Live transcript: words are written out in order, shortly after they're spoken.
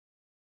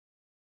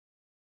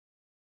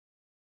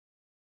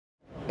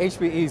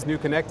HPE's new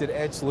connected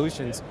edge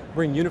solutions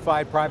bring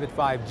unified private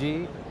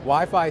 5G,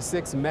 Wi-Fi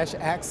 6 mesh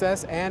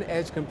access, and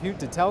edge compute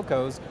to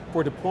telcos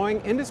for deploying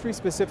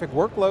industry-specific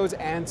workloads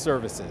and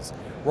services.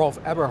 Rolf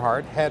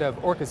Eberhardt, head of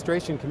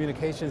Orchestration,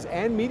 Communications,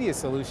 and Media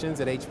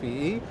Solutions at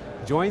HPE,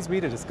 joins me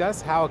to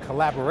discuss how a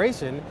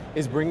collaboration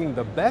is bringing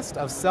the best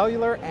of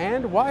cellular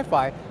and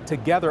Wi-Fi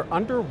together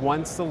under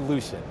one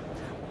solution.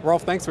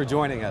 Rolf, thanks for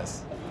joining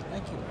us.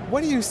 Thank you.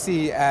 What do you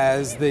see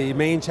as the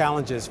main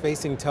challenges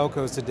facing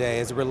telcos today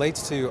as it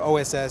relates to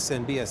OSS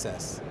and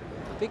BSS?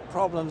 Big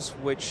problems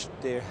which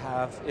they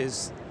have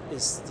is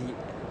the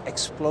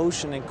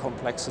explosion in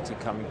complexity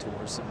coming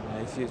towards them.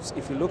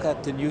 If you look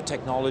at the new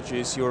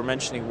technologies, you were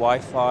mentioning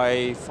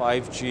Wi-Fi,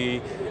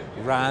 5G,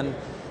 RAN,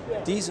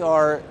 these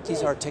are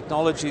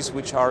technologies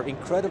which are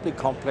incredibly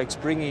complex,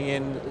 bringing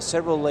in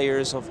several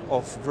layers of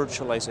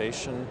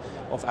virtualization,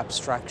 of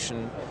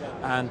abstraction,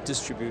 and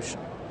distribution.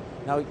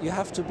 Now you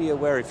have to be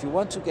aware, if you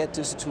want to get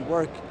this to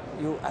work,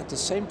 you at the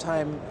same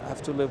time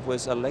have to live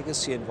with a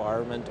legacy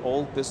environment,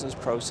 old business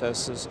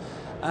processes,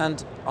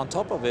 and on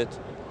top of it,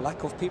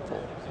 lack of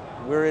people.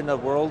 We're in a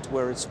world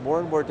where it's more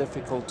and more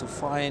difficult to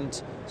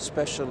find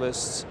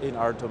specialists in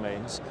our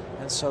domains,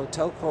 and so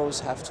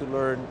telcos have to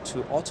learn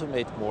to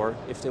automate more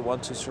if they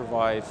want to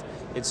survive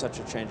in such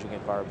a changing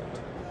environment.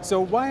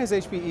 So why is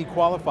HPE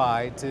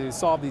qualified to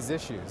solve these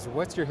issues?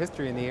 What's your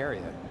history in the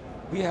area?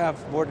 We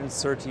have more than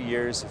 30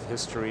 years of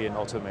history in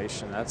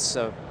automation. That's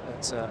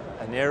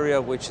an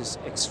area which is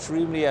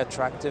extremely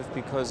attractive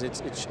because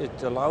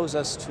it allows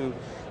us to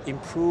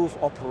improve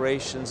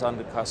operations on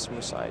the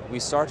customer side.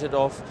 We started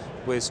off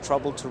with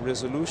trouble to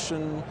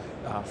resolution,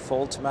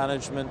 fault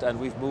management, and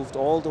we've moved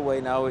all the way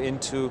now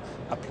into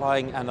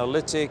applying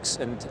analytics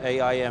and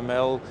AI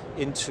ML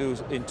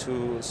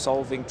into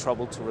solving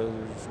trouble to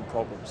resolution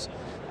problems.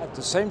 At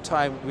the same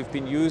time, we've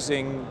been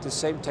using the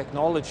same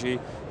technology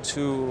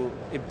to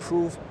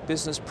improve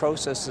business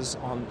processes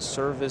on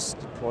service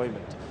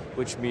deployment,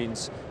 which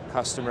means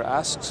customer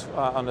asks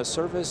on a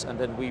service and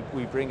then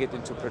we bring it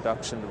into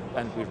production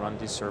and we run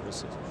these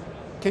services.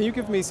 Can you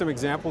give me some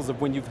examples of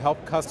when you've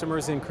helped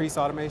customers increase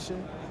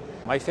automation?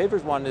 My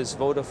favorite one is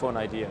Vodafone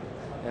Idea.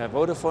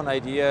 Vodafone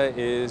Idea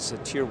is a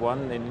tier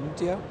 1 in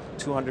India,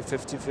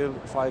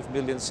 255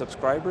 million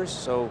subscribers,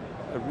 so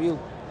a real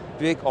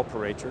big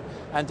operator,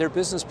 and their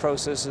business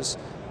processes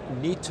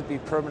need to be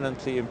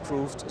permanently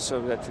improved so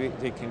that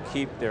they can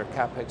keep their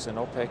CapEx and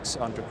OpEx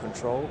under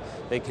control,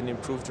 they can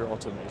improve their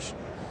automation.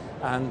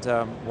 And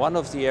one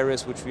of the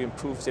areas which we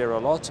improved there a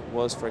lot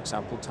was, for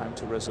example, time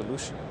to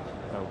resolution.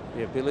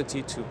 The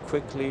ability to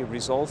quickly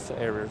resolve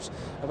errors.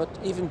 But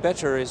even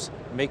better is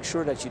make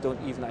sure that you don't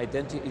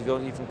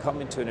even come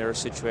into an error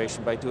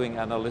situation by doing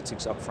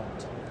analytics up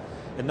front.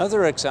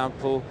 Another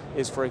example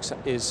is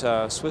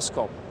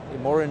Swisscom,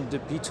 more in the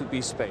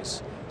B2B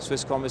space.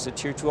 Swisscom is a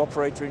tier 2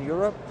 operator in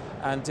Europe,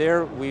 and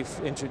there we've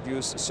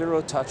introduced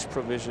zero-touch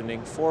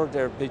provisioning for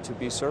their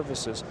B2B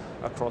services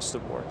across the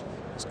board.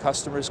 As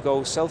customers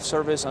go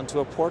self-service onto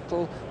a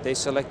portal, they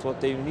select what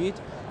they need,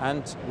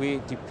 and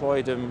we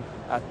deploy them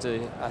at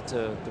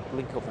the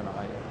blink of an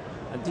eye.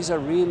 And these are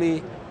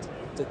really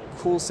the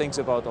cool things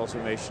about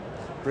automation,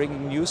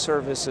 bringing new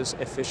services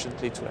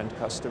efficiently to end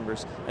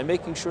customers and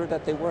making sure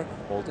that they work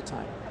all the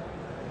time.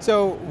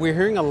 So we're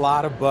hearing a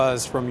lot of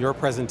buzz from your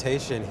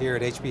presentation here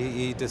at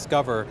HPE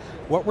Discover.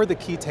 What were the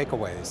key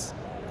takeaways?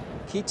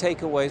 Key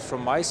takeaways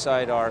from my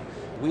side are,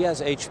 we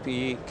as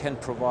HPE can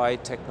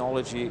provide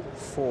technology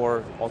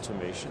for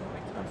automation,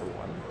 number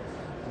one.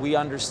 We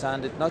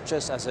understand it not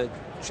just as a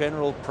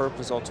general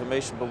purpose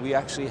automation, but we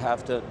actually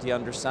have the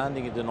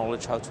understanding and the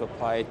knowledge how to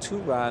apply it to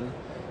RAN,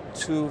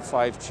 to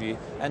 5G,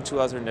 and to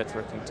other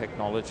networking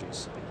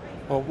technologies.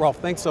 Well, Rolf,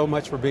 thanks so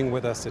much for being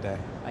with us today.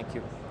 Thank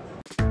you.